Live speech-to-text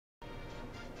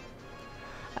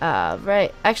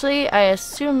Right. Actually, I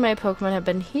assume my Pokemon have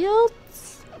been healed.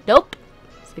 Nope.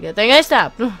 It's a good thing I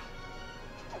stopped. Go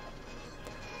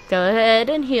ahead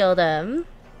and heal them.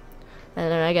 And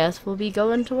then I guess we'll be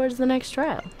going towards the next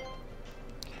trial.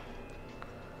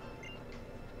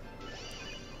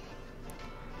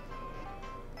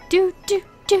 Do, do,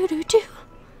 do, do, do.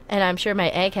 And I'm sure my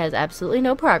egg has absolutely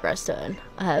no progress done.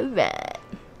 Alright.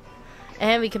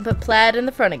 And we can put Plaid in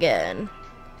the front again.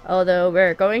 Although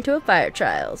we're going to a fire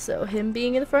trial, so him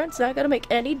being in the front's not going to make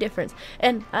any difference.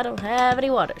 And I don't have any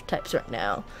water types right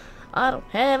now. I'm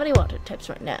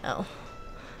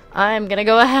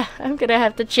gonna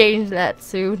have to change that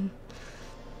soon.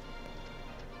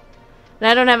 And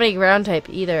I don't have any ground type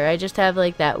either. I just have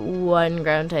like that one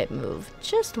ground type move.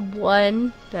 Just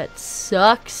one that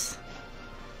sucks.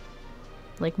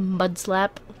 Like Mud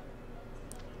Slap.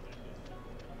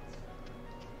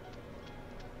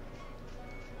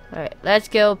 Alright, let's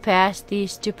go past the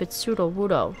stupid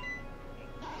Sudowoodo.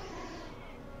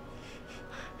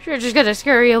 You're just gonna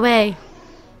scurry away.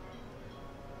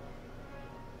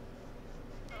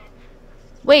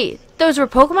 Wait, those were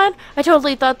Pokemon? I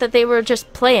totally thought that they were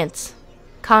just plants.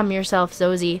 Calm yourself,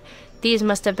 Zozy. These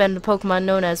must have been the Pokemon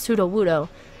known as Sudowoodo.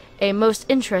 A most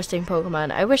interesting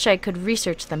Pokemon. I wish I could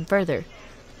research them further.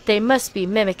 They must be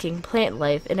mimicking plant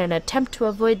life in an attempt to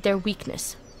avoid their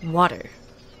weakness, water.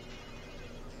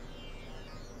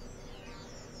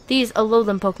 These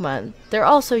Alolan Pokemon, they're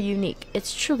all so unique.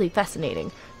 It's truly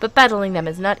fascinating, but battling them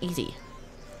is not easy.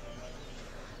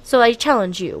 So I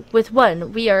challenge you with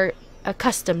one we are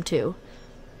accustomed to.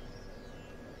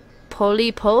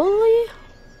 Poipole?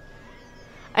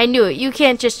 I knew it. You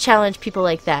can't just challenge people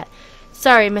like that.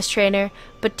 Sorry, Miss Trainer,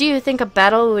 but do you think a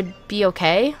battle would be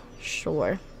okay?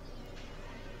 Sure.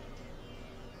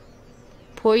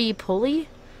 Poipole?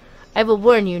 I will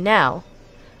warn you now.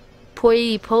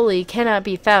 Poipole cannot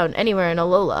be found anywhere in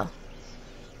Alola.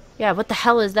 Yeah, what the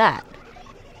hell is that?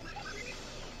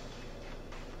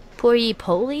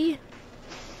 Poipole?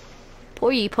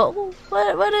 Poipole?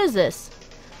 What is this?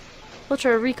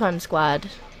 Ultra Recon Squad.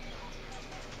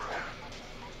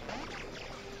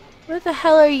 What the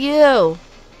hell are you?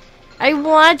 I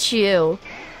want you.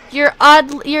 You're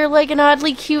like an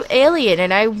oddly cute alien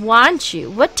and I want you.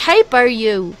 What type are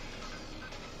you?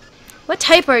 What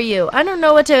type are you? I don't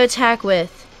know what to attack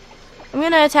with. I'm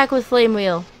gonna attack with Flame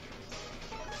Wheel.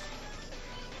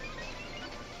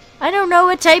 I don't know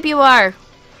what type you are.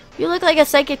 You look like a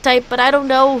psychic type, but I don't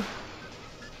know.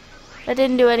 That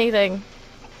didn't do anything.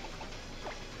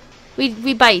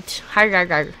 We bite. Har.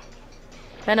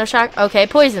 Venoshock? Okay,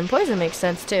 poison. Poison makes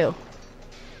sense too.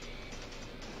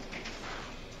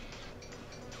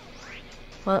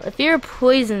 Well, if you're a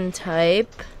poison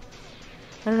type,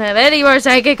 I don't have any more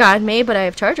psychic on me, but I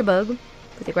have Charger Bug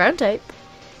with the ground type.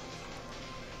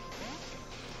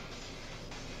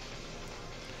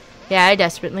 Yeah, I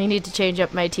desperately need to change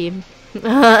up my team.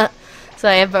 So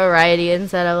I have variety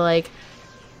instead of like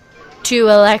 2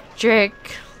 electric.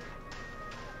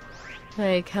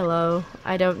 Like, hello.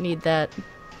 I don't need that.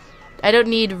 I don't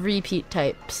need repeat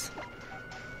types.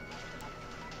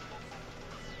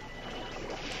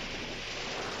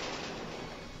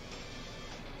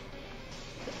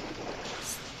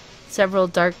 Several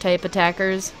dark type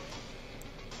attackers.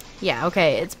 Yeah,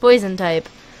 okay, it's poison type.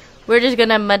 We're just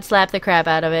gonna mud slap the crap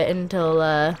out of it until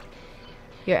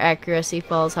your accuracy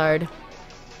falls hard.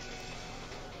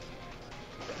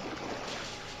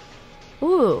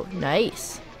 Ooh,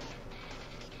 nice.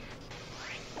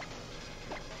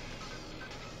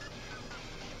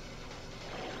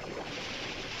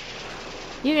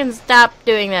 You can stop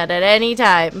doing that at any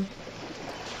time.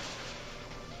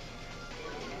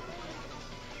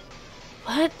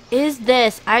 What is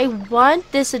this? I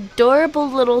want this adorable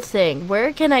little thing.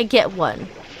 Where can I get one?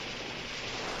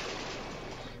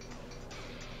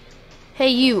 Hey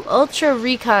you, Ultra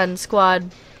Recon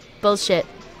Squad bullshit.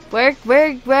 Where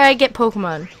I get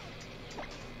Pokemon?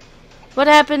 What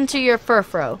happened to your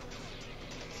Furfro?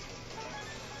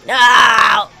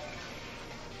 No!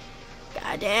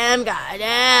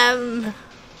 Goddamn.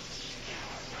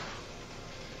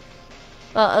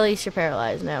 Well, at least you're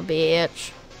paralyzed now,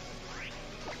 bitch.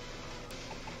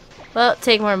 Well,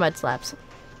 take more mud slaps.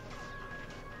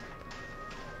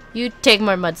 You take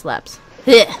more mud slaps.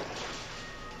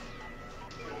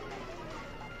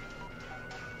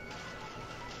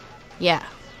 Yeah.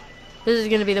 This is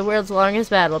gonna be the world's longest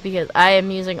battle because I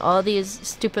am using all these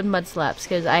stupid mud slaps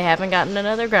because I haven't gotten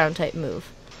another ground type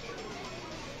move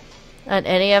on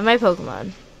any of my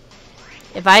Pokemon.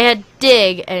 If I had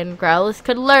Dig and Growlithe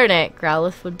could learn it,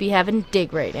 Growlithe would be having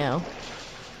Dig right now.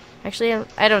 Actually,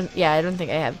 I don't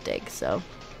think I have Dig, so.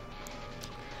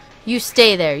 You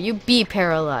stay there. You be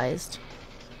paralyzed.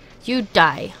 You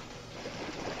die.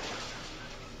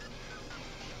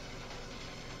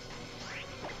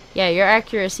 Yeah, your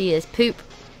accuracy is poop.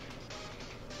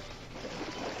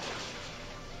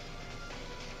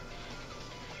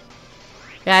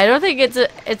 Yeah, I don't think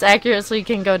its accuracy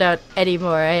can go down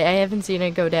anymore. I haven't seen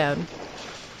it go down.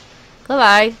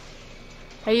 Goodbye.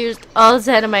 I used all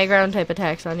 10 of my ground type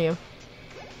attacks on you.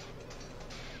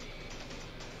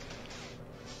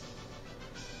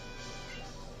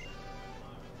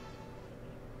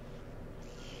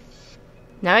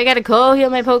 Now I gotta heal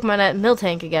my Pokemon at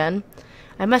Miltank again.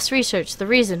 I must research the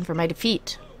reason for my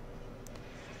defeat.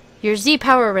 Your Z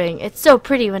Power Ring. It's so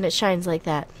pretty when it shines like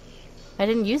that. I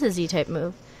didn't use a Z-type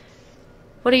move.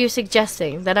 What are you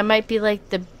suggesting? That I might be like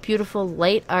the beautiful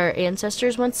light our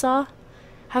ancestors once saw?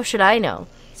 How should I know?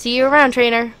 See you around,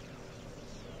 trainer.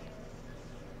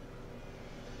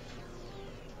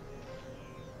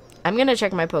 I'm gonna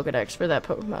check my Pokedex for that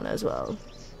Pokemon as well.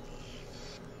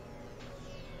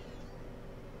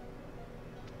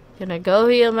 Gonna go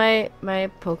heal my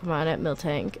Pokemon at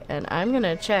Miltank, and I'm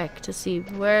gonna check to see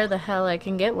where the hell I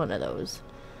can get one of those.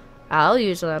 I'll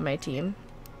use it on my team.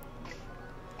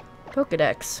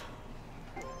 Pokedex.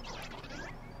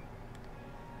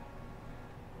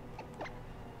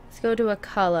 Let's go to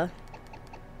Akala.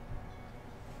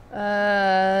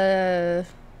 I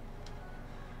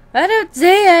don't see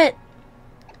it!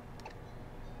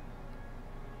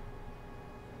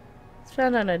 It's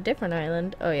found on a different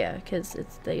island. Oh yeah, because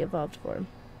it's the evolved form.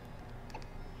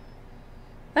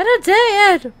 I don't see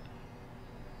it!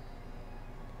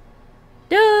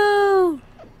 No!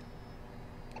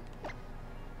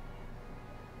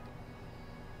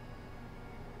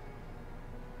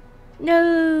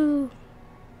 No!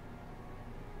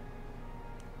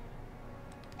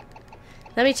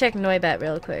 Let me check Noibat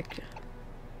real quick.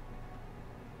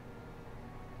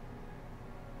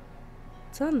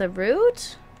 It's on the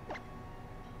route?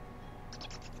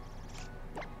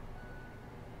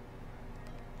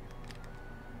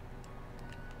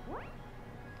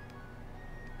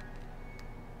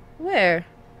 Where?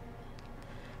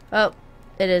 Oh,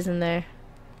 it is in there.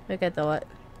 Look at the what?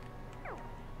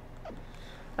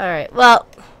 Alright, well,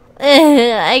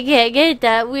 I can't get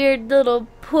that weird little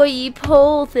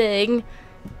Poipole thing.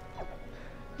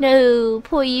 No,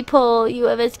 Poipole, you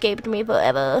have escaped me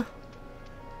forever.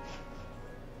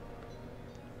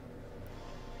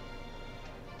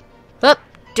 Up,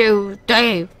 2,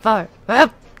 3, 4.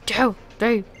 Up, 2,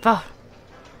 3, 4.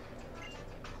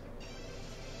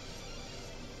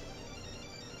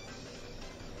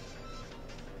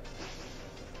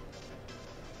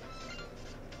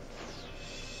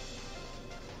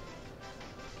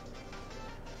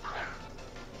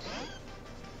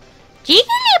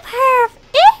 Jigglypuff!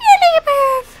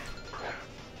 Igglybuff!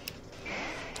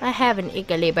 I have an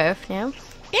Igglybuff now.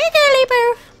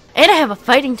 Igglybuff! And I have a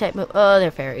fighting type move. Oh,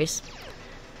 they're fairies.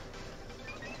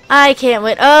 I can't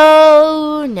win.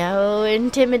 Oh, no.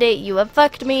 Intimidate, you have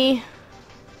fucked me.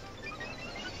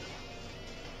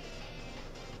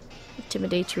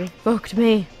 Intimidate, you have fucked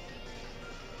me.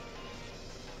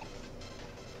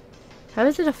 How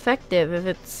is it effective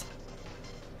if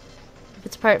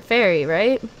it's part fairy,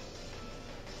 right?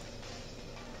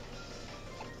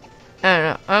 I don't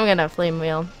know. I'm gonna Flame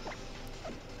Wheel.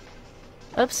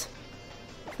 Oops.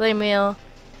 Flame Wheel,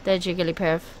 the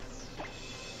Jigglypuff.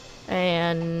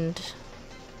 And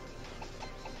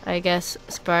I guess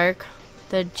Spark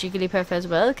the Jigglypuff as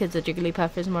well, because the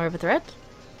Jigglypuff is more of a threat.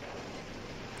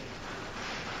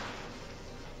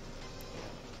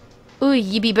 Ooh,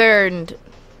 ye be burned.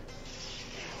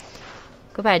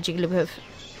 Goodbye, Jigglypuff.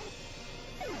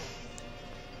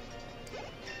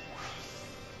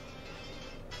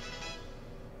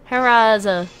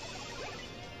 Haraza.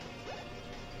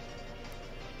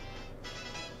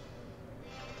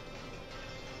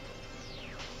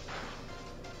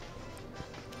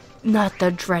 Not the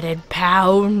dreaded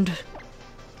pound.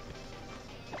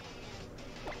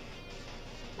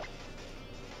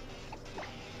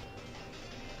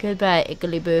 Goodbye,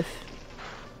 Igglybuff.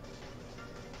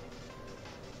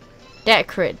 That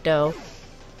crit, though.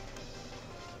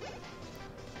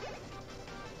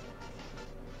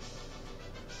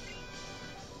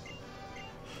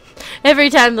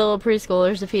 Every time the little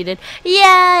preschooler's defeated. Yay,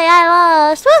 I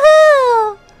lost!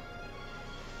 Woohoo!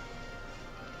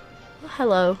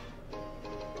 Hello.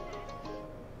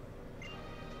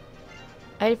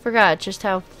 I forgot just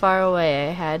how far away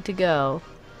I had to go.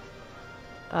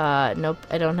 Nope,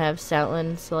 I don't have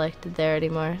Stoutland selected there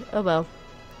anymore. Oh well.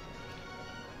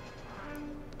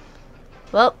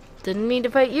 Well, didn't mean to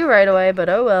fight you right away, but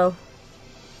oh well.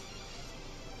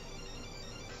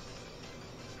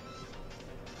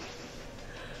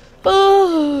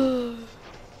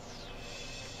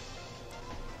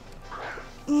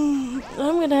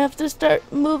 to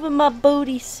start moving my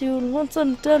booty soon. Once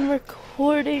I'm done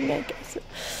recording, I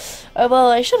guess.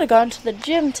 Well, I should have gone to the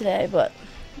gym today, but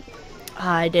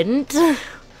I didn't.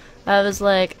 I was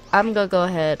like, I'm gonna go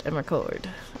ahead and record.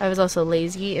 I was also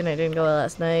lazy, and I didn't go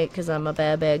last night because I'm a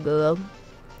bad girl.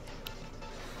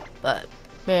 But,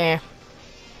 yeah.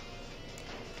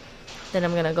 Then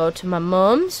I'm gonna go to my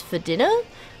mom's for dinner,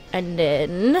 and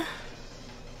then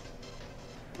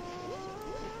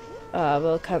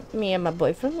me and my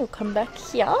boyfriend will come back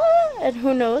here, and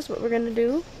who knows what we're gonna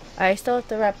do. I still have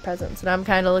to wrap presents, and I'm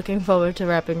kind of looking forward to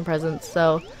wrapping presents,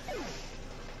 so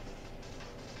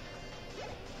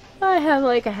I have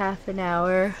like a half an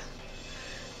hour.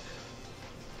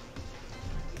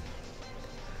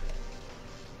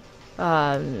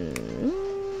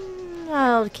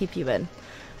 I'll keep you in.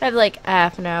 I have like a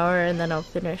half an hour, and then I'll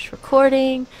finish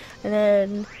recording, and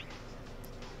then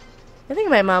I think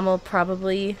my mom will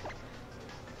probably,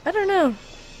 I don't know.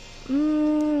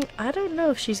 I don't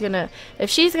know if she's gonna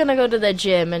go to the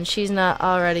gym and she's not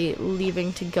already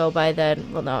leaving to go by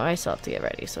then. Well, no, I still have to get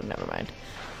ready, so never mind.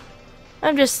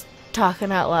 I'm just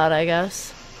talking out loud, I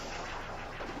guess.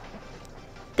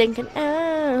 Thinking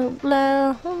out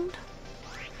loud.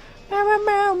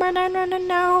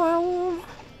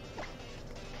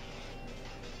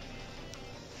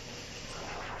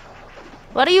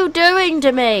 What are you doing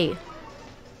to me?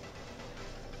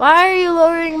 Why are you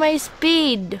lowering my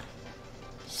speed?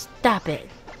 Stop it.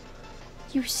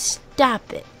 You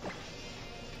stop it.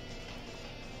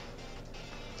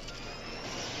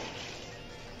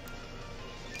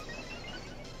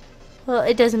 Well,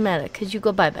 it doesn't matter, because you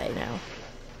go bye-bye now.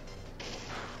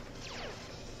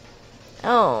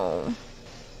 Oh.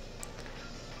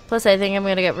 Plus, I think I'm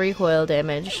going to get recoil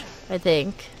damage. I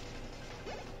think.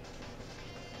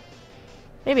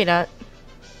 Maybe not.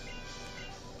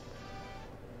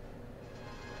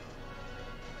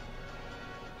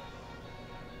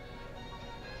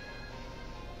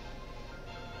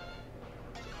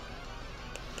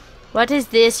 What is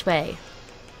this way?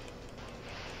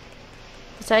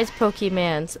 Besides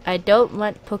Pokemans, I don't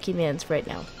want Pokemans right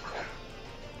now.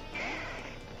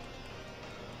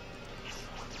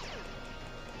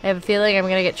 I have a feeling I'm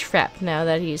gonna get trapped now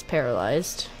that he's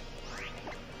paralyzed.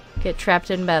 Get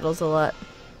trapped in battles a lot.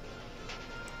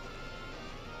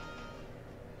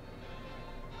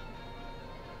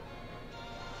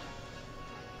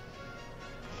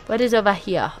 What is over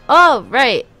here? Oh,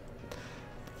 right!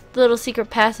 Little secret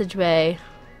passageway.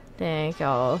 Thank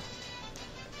y'all.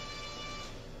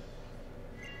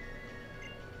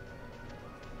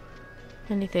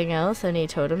 Anything else? Any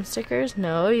totem stickers?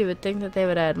 No, you would think that they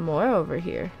would add more over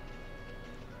here.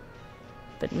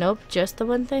 But nope, just the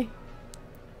one thing.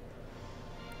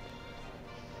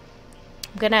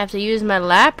 I'm gonna have to use my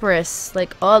Lapras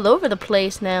like all over the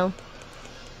place now.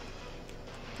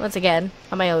 Once again,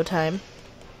 on my own time.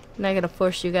 I'm not gonna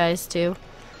force you guys to.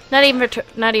 Not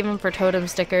even for totem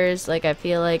stickers. Like, I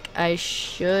feel like I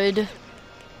should.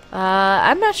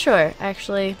 I'm not sure,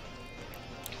 actually.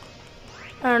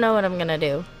 I don't know what I'm gonna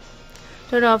do.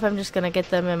 Don't know if I'm just gonna get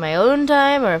them in my own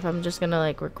time, or if I'm just gonna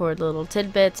like record little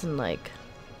tidbits and like.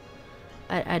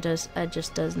 I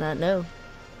just does not know.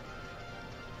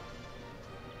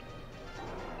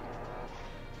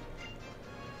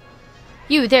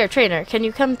 You there, trainer? Can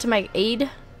you come to my aid?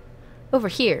 Over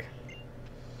here.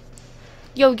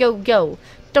 Yo, yo, yo.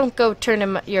 Don't go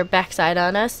turning your backside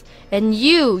on us. And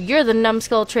you're the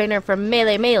numbskull trainer from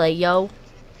Melee, yo.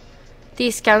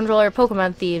 These scoundrel are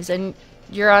Pokemon thieves, and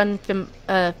you're on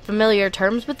familiar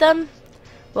terms with them?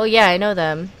 Well, yeah, I know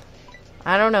them.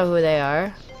 I don't know who they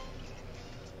are.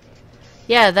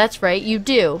 Yeah, that's right, you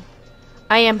do.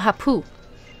 I am Hapu.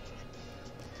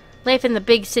 Life in the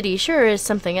big city sure is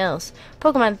something else.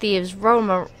 Pokemon thieves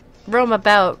roam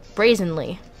about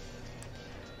brazenly.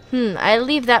 I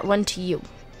leave that one to you.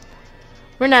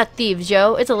 We're not thieves,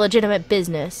 yo. It's a legitimate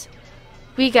business.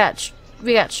 We got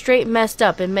straight messed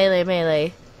up in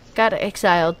Melee. Got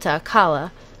exiled to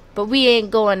Akala. But we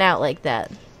ain't going out like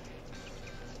that.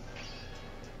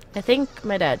 I think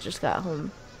my dad just got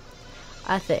home.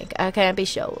 I think. I can't be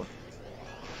sure.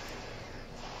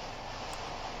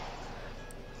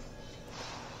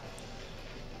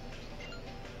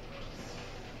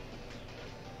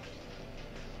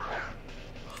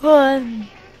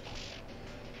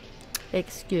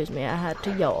 Excuse me, I had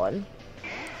to yawn.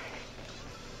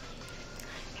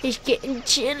 It's getting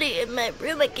chilly in my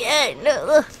room again.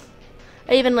 Ugh.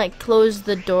 I even like closed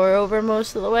the door over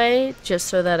most of the way just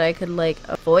so that I could like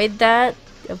avoid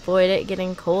it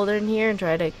getting colder in here and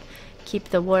try to keep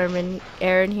the warm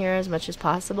air in here as much as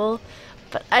possible.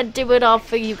 But I do it all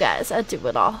for you guys. I do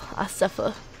it all. I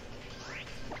suffer.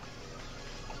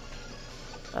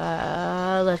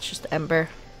 Let's just Ember.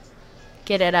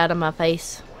 Get it out of my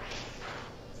face.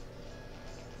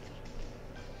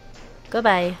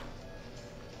 Goodbye.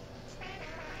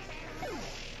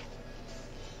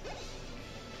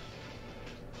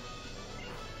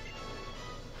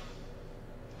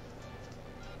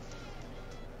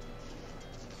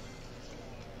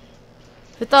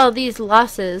 With all these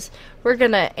losses, we're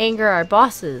gonna anger our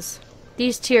bosses.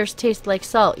 These tears taste like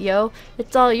salt, yo.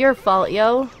 It's all your fault,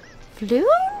 yo. Floon?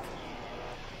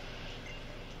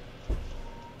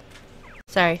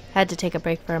 Sorry, had to take a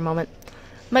break for a moment.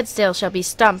 Mudsdale, shall we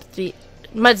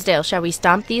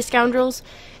stomp these scoundrels?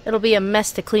 It'll be a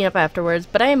mess to clean up afterwards,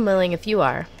 but I am willing if you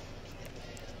are.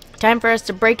 Time for us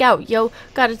to break out, yo.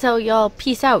 Gotta tell y'all,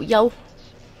 peace out, yo.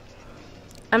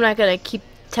 I'm not gonna keep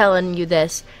telling you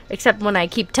this, except when I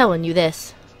keep telling you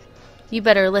this. You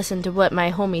better listen to what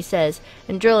my homie says,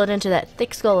 and drill it into that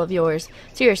thick skull of yours.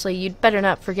 Seriously, you'd better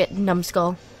not forget,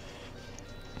 numbskull.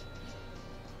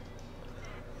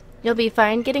 You'll be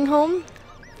fine getting home?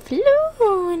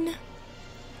 Floon!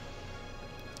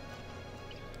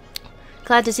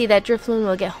 Glad to see that Drifloon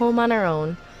will get home on her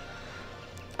own.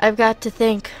 I've got you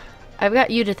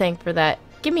to thank for that.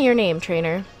 Give me your name,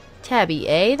 trainer. Tabby,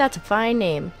 eh? That's a fine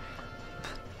name.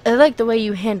 I like the way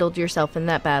you handled yourself in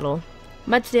that battle.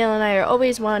 Mudsdale and I are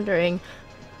always wondering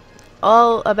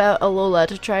all about Alola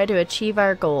to try to achieve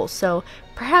our goals, so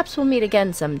perhaps we'll meet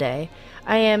again someday.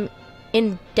 I am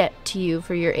in debt to you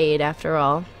for your aid, after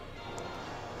all.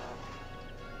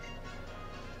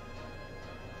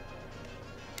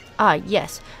 Ah,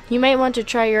 yes. You might want to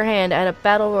try your hand at a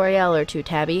battle royale or two,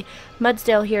 Tabby.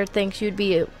 Mudsdale here thinks you'd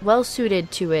be well suited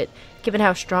to it, given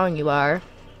how strong you are.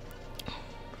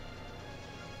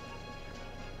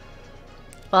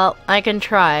 Well, I can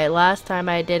try. Last time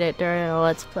I did it during a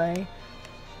Let's Play,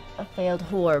 I failed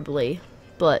horribly,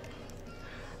 but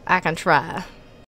I can try.